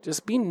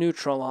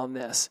neutral on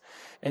this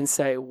and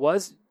say,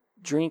 was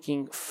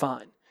drinking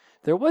fun?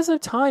 There was a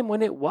time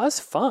when it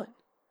was fun.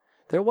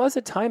 There was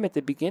a time at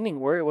the beginning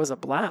where it was a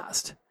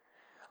blast.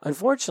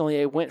 Unfortunately,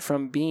 it went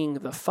from being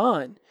the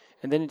fun,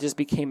 and then it just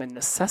became a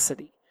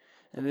necessity.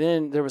 And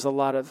then there was a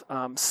lot of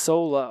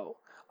solo,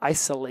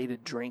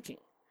 isolated drinking.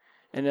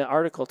 And the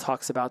article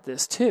talks about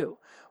this too.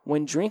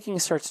 When drinking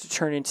starts to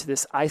turn into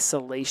this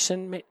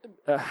isolation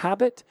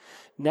habit,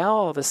 now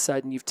all of a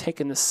sudden you've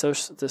taken the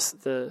social,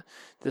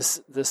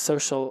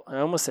 I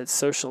almost said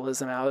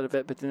socialism out of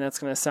it, but then that's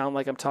going to sound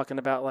like I'm talking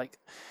about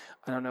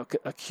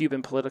a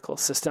Cuban political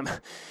system.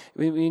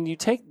 When you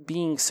take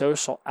being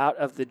social out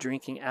of the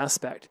drinking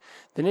aspect,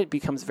 then it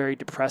becomes very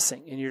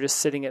depressing, and you're just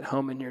sitting at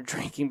home and you're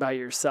drinking by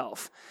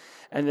yourself.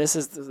 And this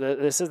is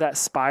that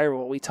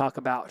spiral we talk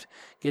about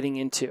getting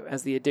into.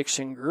 As the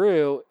addiction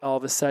grew, all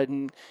of a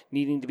sudden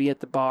needing to be at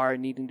the bar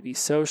and needing to be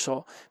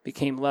social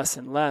became less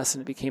and less,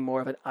 and it became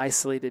more of an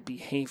isolated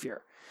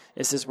behavior.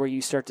 This is where you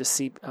start to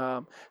see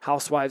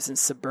housewives in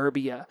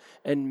suburbia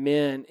and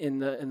men in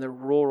the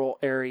rural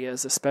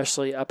areas,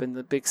 especially up in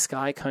the big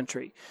sky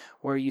country,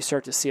 where you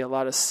start to see a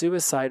lot of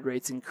suicide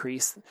rates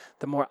increase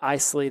the more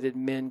isolated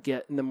men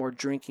get and the more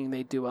drinking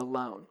they do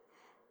alone.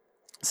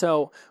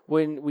 So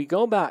when we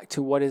go back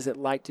to what is it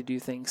like to do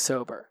things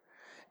sober,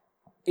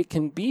 it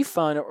can be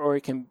fun or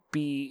it can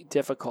be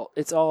difficult.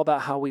 It's all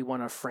about how we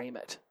want to frame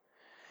it.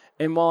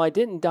 And while I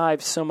didn't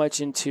dive so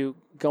much into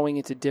going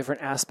into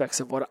different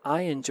aspects of what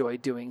I enjoy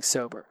doing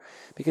sober,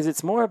 because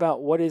it's more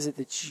about what is it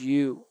that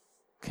you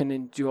can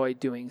enjoy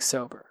doing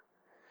sober.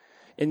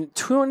 In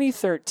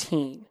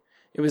 2013,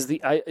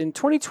 in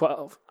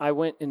 2012, I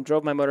went and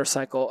drove my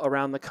motorcycle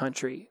around the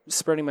country,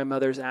 spreading my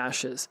mother's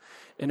ashes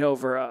in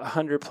over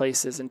 100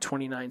 places in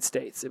 29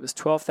 states. It was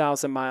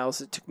 12,000 miles.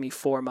 It took me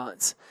 4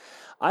 months.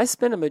 I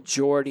spent a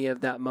majority of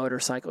that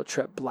motorcycle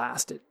trip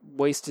blasted,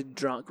 wasted,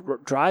 drunk,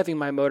 driving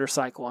my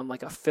motorcycle on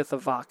like a fifth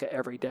of vodka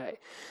every day.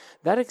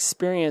 That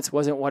experience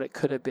wasn't what it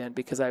could have been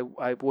because I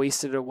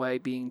wasted away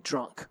being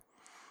drunk.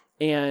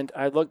 And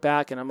I look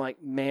back and I'm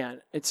like,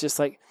 man, it's just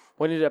like,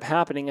 what ended up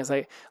happening is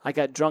I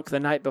got drunk the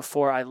night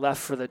before I left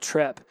for the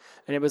trip.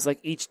 And it was like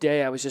each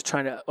day I was just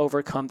trying to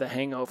overcome the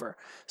hangover.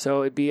 So it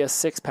would be a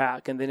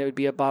 6-pack and then it would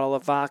be a bottle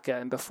of vodka.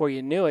 And before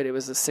you knew it, it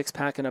was a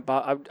 6-pack and a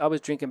bottle. I was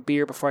drinking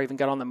beer before I even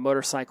got on the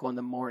motorcycle in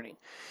the morning.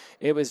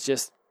 It was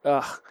just,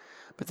 ugh.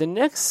 But the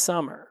next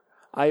summer,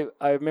 I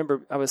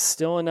remember I was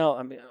still in LA.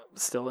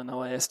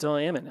 I still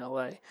am in LA.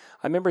 I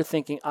remember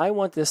thinking, I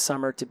want this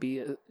summer to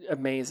be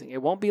amazing.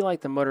 It won't be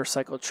like the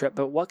motorcycle trip,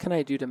 but what can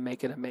I do to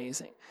make it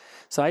amazing?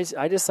 So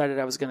I decided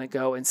I was going to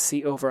go and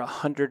see over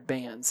 100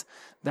 bands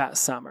that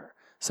summer.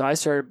 So I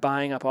started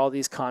buying up all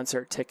these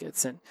concert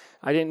tickets, and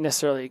I didn't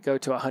necessarily go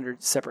to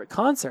 100 separate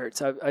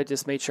concerts. I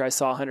just made sure I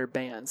saw 100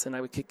 bands, and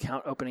I would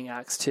count opening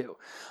acts too.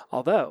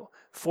 Although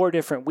 4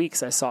 different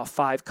weeks I saw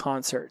 5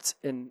 concerts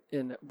in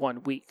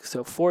 1 week.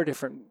 So 4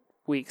 different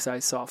weeks I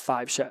saw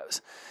 5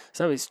 shows.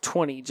 So that was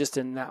 20 just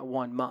in that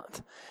 1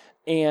 month.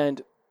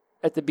 And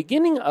at the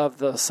beginning of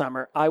the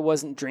summer, I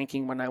wasn't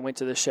drinking when I went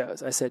to the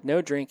shows. I said,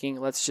 no drinking,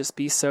 let's just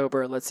be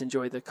sober, let's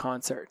enjoy the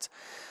concerts.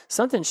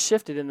 Something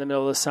shifted in the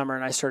middle of the summer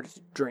and I started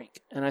to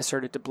drink and I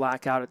started to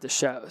black out at the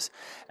shows.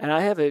 And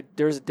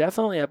there's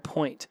definitely a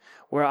point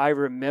where I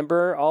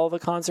remember all the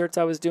concerts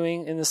I was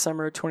doing in the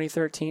summer of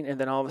 2013, and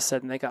then all of a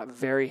sudden they got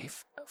very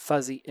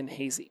fuzzy and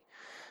hazy.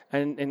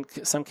 And in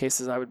some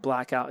cases I would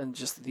black out in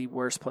just the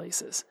worst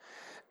places.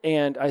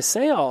 And I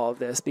say all of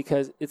this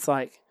because it's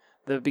like,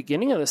 the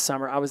beginning of the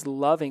summer, I was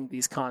loving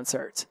these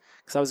concerts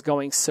because I was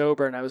going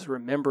sober and I was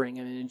remembering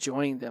and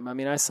enjoying them. I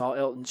mean, I saw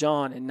Elton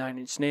John and Nine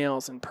Inch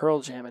Nails and Pearl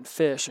Jam and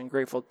Phish and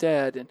Grateful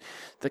Dead and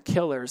The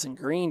Killers and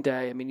Green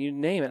Day. I mean, you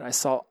name it. I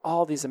saw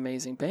all these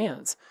amazing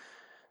bands.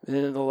 And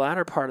then in the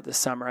latter part of the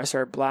summer, I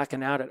started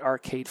blacking out at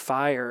Arcade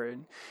Fire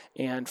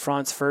and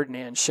Franz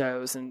Ferdinand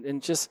shows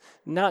and just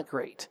not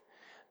great.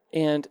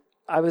 And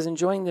I was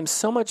enjoying them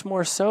so much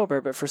more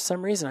sober, but for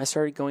some reason I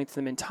started going to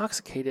them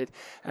intoxicated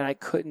and I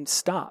couldn't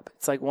stop.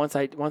 It's like once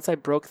I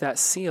broke that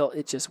seal,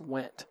 it just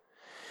went.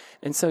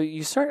 And so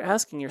you start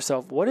asking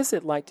yourself, what is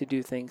it like to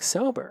do things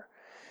sober?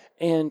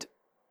 And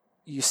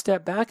you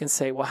step back and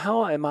say, well,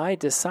 how am I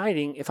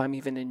deciding if I'm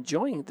even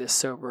enjoying this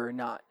sober or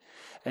not?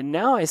 And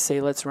now I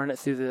say, let's run it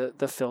through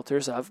the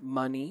filters of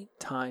money,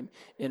 time,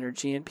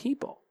 energy, and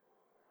people.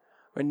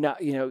 Or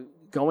not,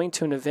 going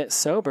to an event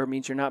sober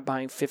means you're not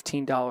buying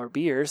 $15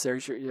 beers.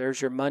 There's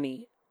your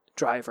money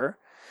driver.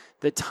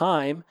 The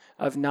time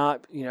of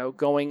not,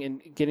 going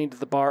and getting to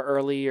the bar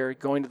early or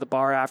going to the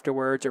bar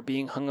afterwards or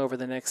being hungover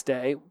the next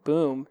day.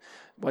 Boom.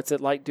 What's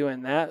it like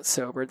doing that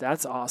sober?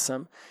 That's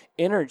awesome.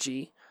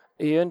 Energy.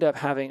 You end up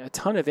having a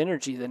ton of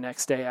energy the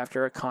next day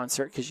after a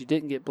concert because you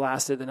didn't get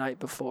blasted the night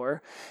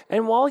before.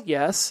 And while,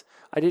 yes,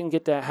 I didn't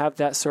get to have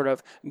that sort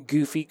of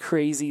goofy,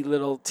 crazy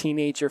little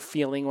teenager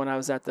feeling when I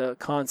was at the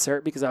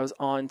concert because I was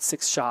on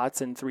 6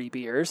 shots and 3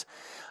 beers,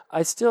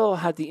 I still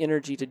had the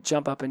energy to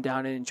jump up and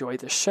down and enjoy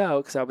the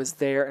show because I was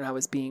there and I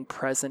was being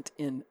present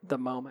in the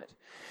moment.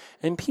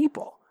 And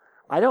people,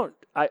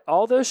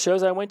 all those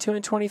shows I went to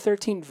in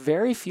 2013,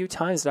 very few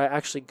times did I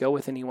actually go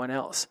with anyone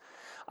else.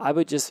 I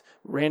would just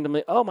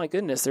randomly, oh my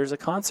goodness, there's a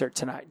concert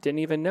tonight. Didn't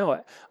even know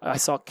it. I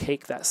saw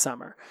Cake that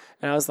summer.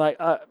 And I was like,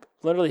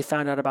 literally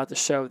found out about the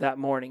show that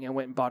morning and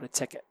went and bought a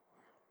ticket.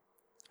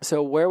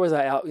 So where was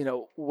I out?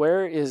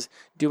 Where is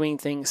doing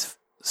things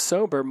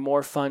sober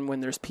more fun when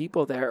there's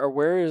people there? Or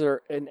where is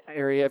there an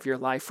area of your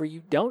life where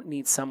you don't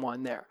need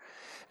someone there?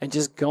 And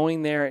just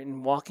going there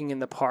and walking in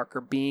the park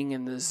or being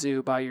in the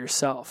zoo by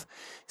yourself,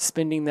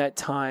 spending that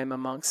time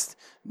amongst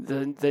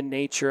the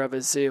nature of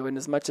a zoo. And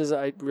as much as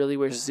I really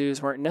wish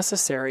zoos weren't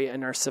necessary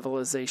in our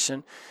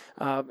civilization,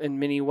 in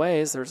many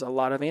ways, there's a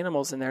lot of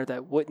animals in there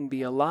that wouldn't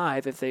be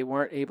alive if they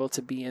weren't able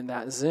to be in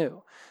that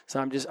zoo.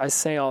 So I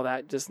say all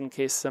that just in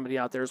case somebody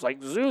out there is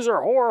like, zoos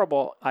are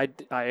horrible. I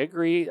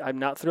agree. I'm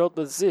not thrilled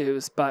with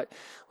zoos, but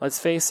let's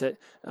face it,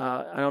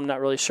 I'm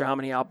not really sure how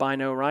many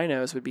albino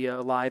rhinos would be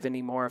alive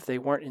anymore if they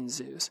weren't in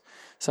zoos.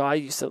 So I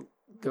used to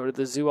go to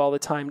the zoo all the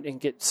time and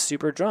get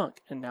super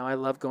drunk. And now I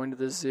love going to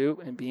the zoo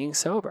and being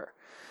sober.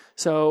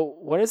 So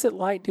what is it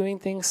like doing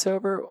things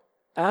sober?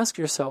 Ask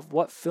yourself,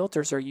 what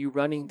filters are you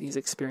running these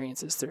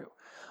experiences through?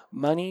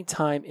 Money,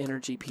 time,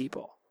 energy,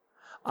 people.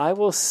 I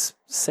will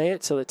say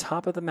it to the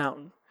top of the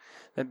mountain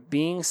that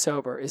being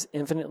sober is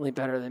infinitely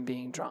better than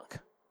being drunk.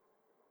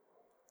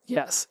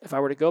 Yes, if I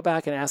were to go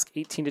back and ask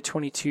 18 to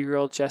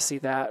 22-year-old Jesse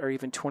that, or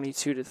even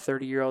 22 to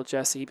 30-year-old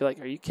Jesse, he'd be like,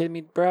 are you kidding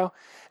me, bro?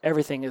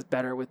 Everything is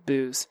better with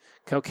booze,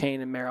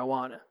 cocaine, and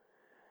marijuana.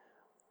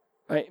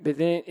 Right? But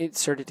then it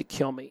started to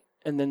kill me,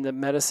 and then the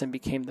medicine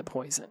became the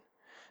poison.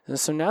 And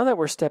so now that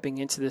we're stepping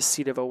into this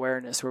seat of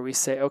awareness where we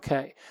say,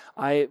 okay,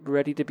 I'm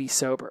ready to be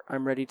sober.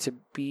 I'm ready to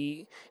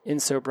be in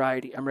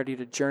sobriety. I'm ready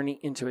to journey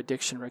into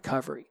addiction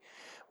recovery.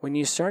 When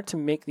you start to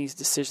make these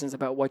decisions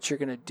about what you're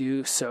going to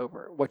do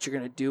sober, what you're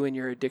going to do in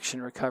your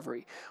addiction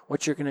recovery,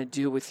 what you're going to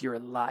do with your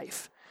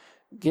life,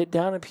 get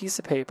down a piece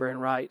of paper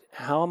and write,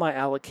 how am I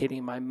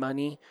allocating my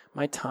money,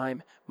 my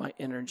time, my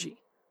energy?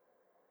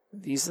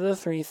 These are the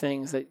three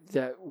things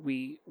that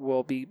we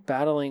will be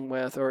battling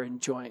with or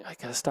enjoying. I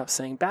gotta stop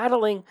saying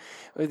battling.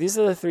 These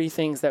are the three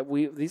things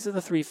these are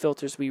the three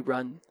filters we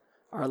run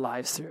our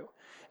lives through.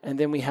 And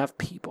then we have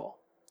people.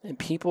 And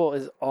people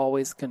is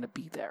always going to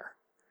be there.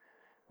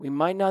 We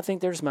might not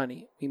think there's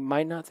money. We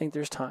might not think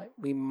there's time.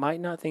 We might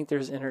not think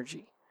there's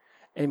energy.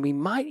 And we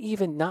might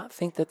even not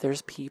think that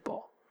there's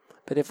people.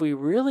 But if we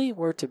really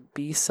were to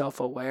be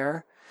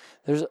self-aware,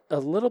 there's a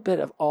little bit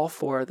of all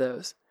four of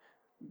those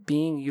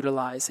being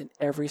utilized in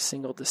every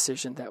single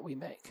decision that we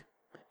make.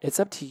 It's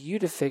up to you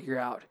to figure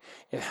out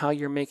if how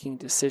you're making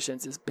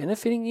decisions is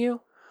benefiting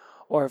you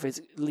or if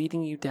it's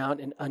leading you down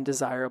an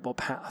undesirable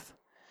path.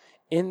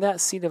 In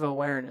that seat of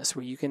awareness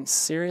where you can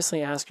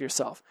seriously ask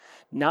yourself,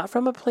 not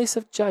from a place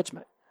of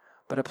judgment,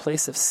 but a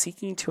place of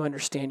seeking to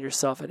understand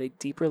yourself at a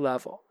deeper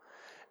level.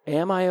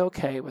 Am I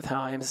okay with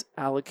how I'm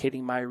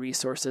allocating my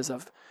resources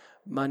of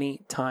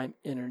money, time,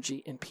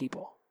 energy, and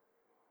people?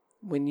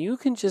 When you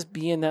can just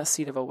be in that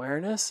seat of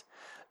awareness,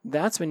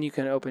 that's when you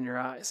can open your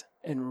eyes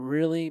and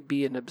really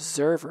be an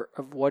observer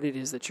of what it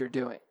is that you're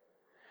doing.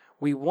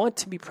 We want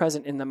to be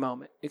present in the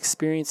moment,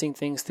 experiencing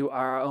things through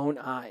our own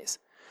eyes.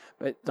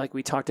 But like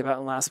we talked about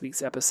in last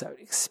week's episode,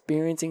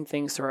 experiencing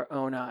things through our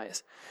own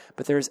eyes.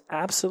 But there's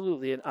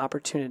absolutely an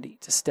opportunity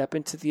to step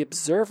into the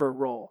observer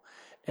role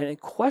and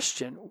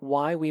question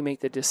why we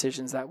make the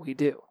decisions that we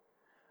do.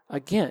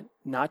 Again,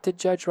 not to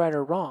judge right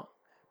or wrong,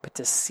 but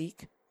to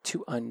seek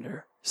to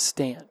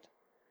understand.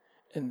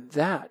 And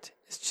that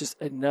is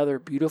just another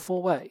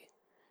beautiful way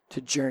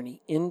to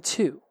journey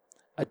into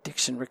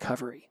addiction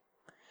recovery.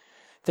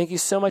 Thank you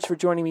so much for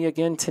joining me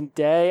again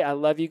today. I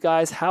love you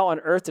guys. How on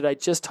earth did I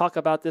just talk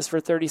about this for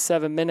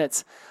 37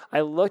 minutes?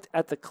 I looked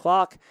at the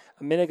clock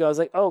a minute ago. I was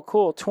like, oh,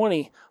 cool,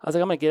 20. I was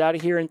like, I'm going to get out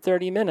of here in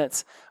 30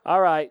 minutes.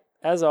 All right,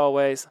 as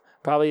always,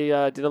 probably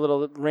did a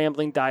little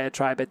rambling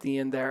diatribe at the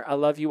end there. I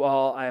love you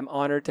all. I am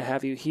honored to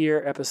have you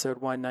here, episode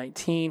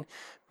 119.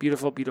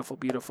 Beautiful, beautiful,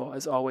 beautiful.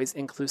 As always,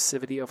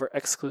 inclusivity over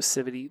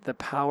exclusivity, the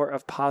power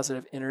of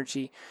positive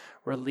energy,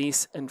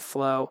 release and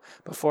flow.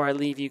 Before I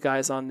leave you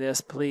guys on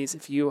this, please,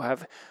 if you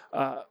have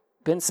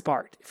been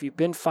sparked, if you've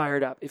been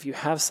fired up, if you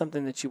have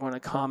something that you want to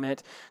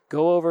comment,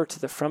 go over to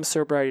the From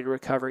Sobriety to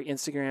Recovery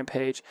Instagram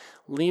page,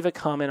 leave a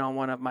comment on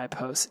one of my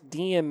posts,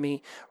 DM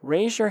me,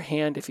 raise your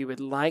hand if you would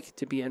like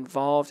to be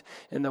involved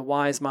in the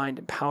Wise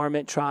Mind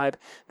Empowerment Tribe.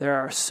 There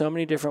are so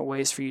many different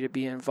ways for you to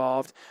be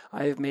involved.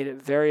 I have made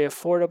it very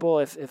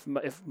affordable.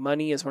 If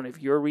money is one of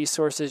your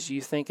resources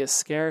you think is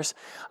scarce,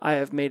 I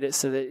have made it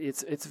so that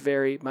it's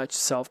very much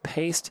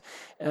self-paced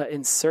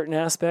in certain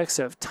aspects.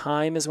 So if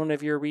time is one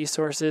of your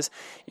resources,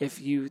 if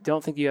you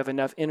don't think you have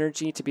enough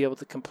energy to be able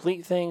to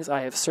complete things,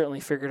 I have certainly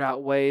figured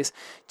out ways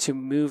to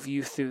move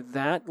you through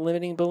that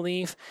limiting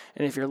belief.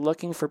 And if you're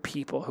looking for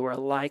people who are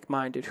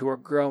like-minded, who are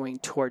growing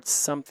towards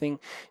something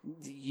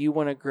you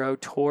want to grow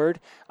toward,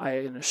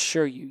 I can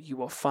assure you, you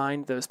will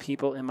find those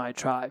people in my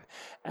tribe.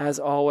 As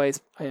always,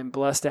 I am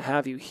blessed to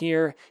have you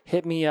here.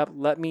 Hit me up.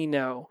 Let me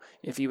know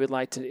if you would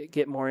like to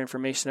get more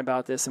information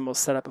about this, and we'll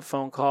set up a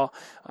phone call.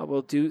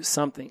 We'll do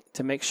something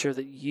to make sure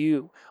that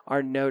you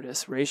are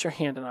noticed. Raise your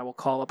hand and I will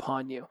call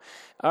upon you.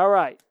 All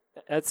right,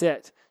 that's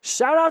it.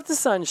 Shout out to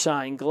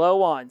sunshine.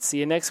 Glow on. See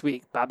you next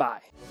week.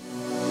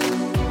 Bye-bye.